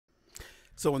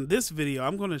So in this video,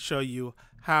 I'm going to show you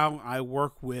how I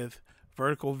work with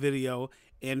vertical video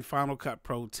in Final Cut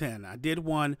Pro 10. I did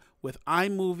one with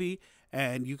iMovie,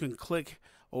 and you can click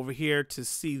over here to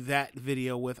see that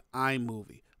video with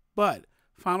iMovie. But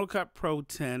Final Cut Pro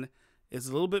 10 is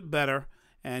a little bit better,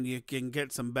 and you can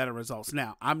get some better results.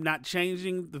 Now, I'm not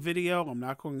changing the video. I'm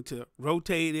not going to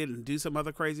rotate it and do some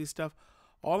other crazy stuff.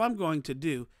 All I'm going to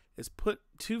do is put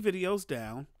two videos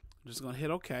down. I'm just going to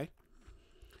hit OK.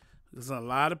 There's a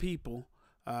lot of people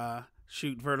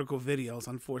shoot vertical videos,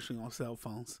 unfortunately, on cell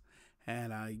phones.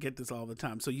 And I get this all the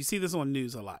time. So you see this on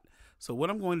news a lot. So what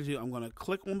I'm going to do, I'm going to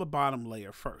click on the bottom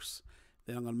layer first.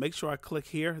 Then I'm going to make sure I click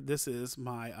here. This is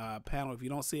my panel. If you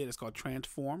don't see it, it's called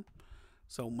Transform.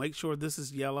 So make sure this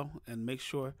is yellow and make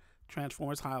sure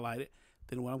Transform is highlighted.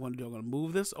 Then what I'm going to do, I'm going to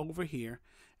move this over here.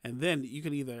 And then you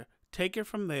can either take it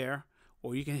from there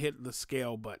or you can hit the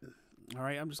scale button. All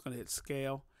right, I'm just going to hit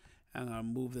scale. I'm going to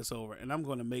move this over, and I'm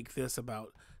going to make this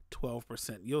about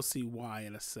 12%. You'll see why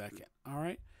in a second. All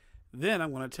right. Then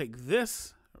I'm going to take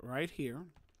this right here,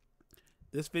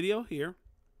 this video here.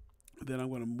 Then I'm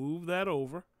going to move that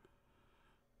over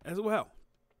as well.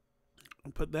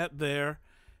 I'll put that there,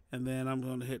 and then I'm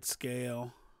going to hit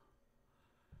scale,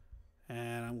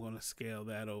 and I'm going to scale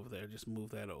that over there. Just move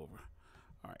that over.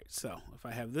 All right. So if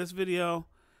I have this video,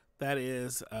 that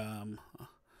is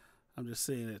I'm just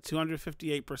seeing it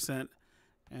 258%,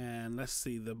 and let's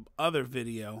see the other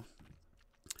video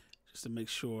just to make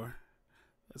sure.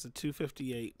 That's a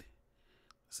 258.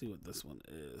 Let's see what this one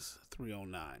is,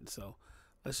 309. So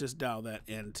let's just dial that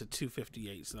in to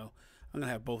 258. So I'm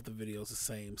gonna have both the videos the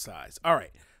same size. All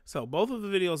right, so both of the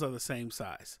videos are the same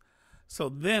size. So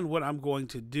then what I'm going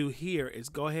to do here is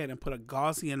go ahead and put a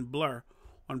Gaussian blur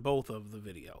on both of the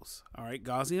videos. All right,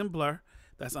 Gaussian blur,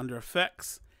 that's under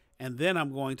effects. And then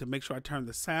I'm going to make sure I turn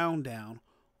the sound down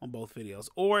on both videos.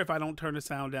 Or if I don't turn the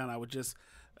sound down, I would just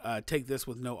take this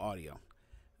with no audio.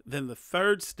 Then the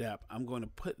third step, I'm going to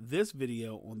put this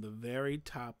video on the very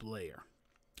top layer.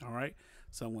 All right.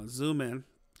 So I'm going to zoom in,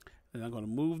 and I'm going to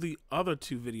move the other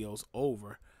two videos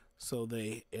over so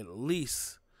they at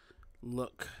least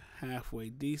look halfway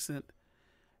decent.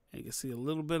 And you can see a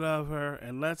little bit of her.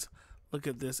 And let's look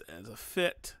at this as a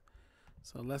fit.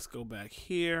 So let's go back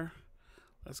here.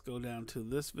 Let's go down to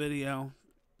this video.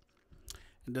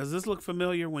 And does this look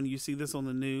familiar when you see this on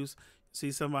the news? You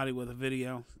see somebody with a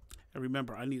video. And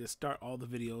remember, I need to start all the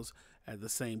videos at the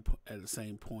same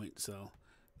point. So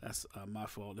that's my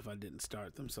fault if I didn't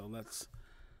start them. So let's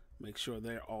make sure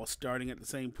they're all starting at the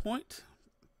same point.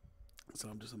 So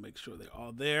I'm just gonna make sure they're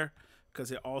all there because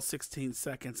they're all 16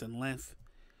 seconds in length.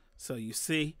 So you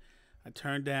see, I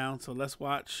turned down. So let's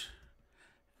watch.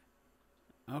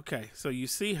 Okay, so you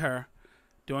see her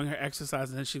doing her exercise,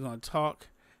 and then she's going to talk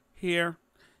here.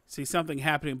 See something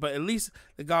happening, but at least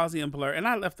the Gaussian blur, and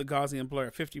I left the Gaussian blur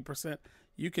at 50%.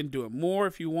 You can do it more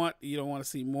if you want. You don't want to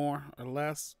see more or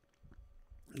less.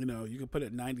 You know, you can put it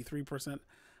at 93%.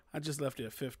 I just left it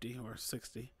at 50 or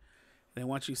 60. And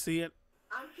once you see it,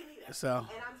 I'm Kenita, so, and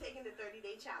I'm taking the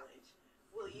 30-day challenge.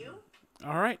 Will you?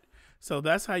 All right. So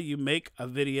that's how you make a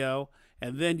video,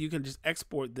 and then you can just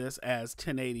export this as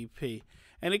 1080p.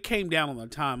 And it came down on the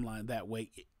timeline that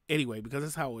way anyway, because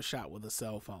that's how it was shot with a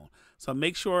cell phone. So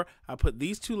make sure I put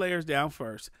these two layers down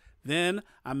first. Then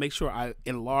I make sure I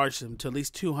enlarge them to at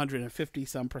least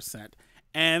 250%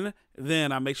 And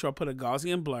then I make sure I put a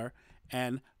Gaussian blur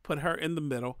and put her in the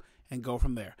middle and go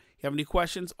from there. If you have any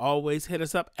questions, always hit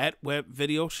us up at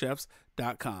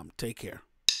webvideochefs.com. Take care.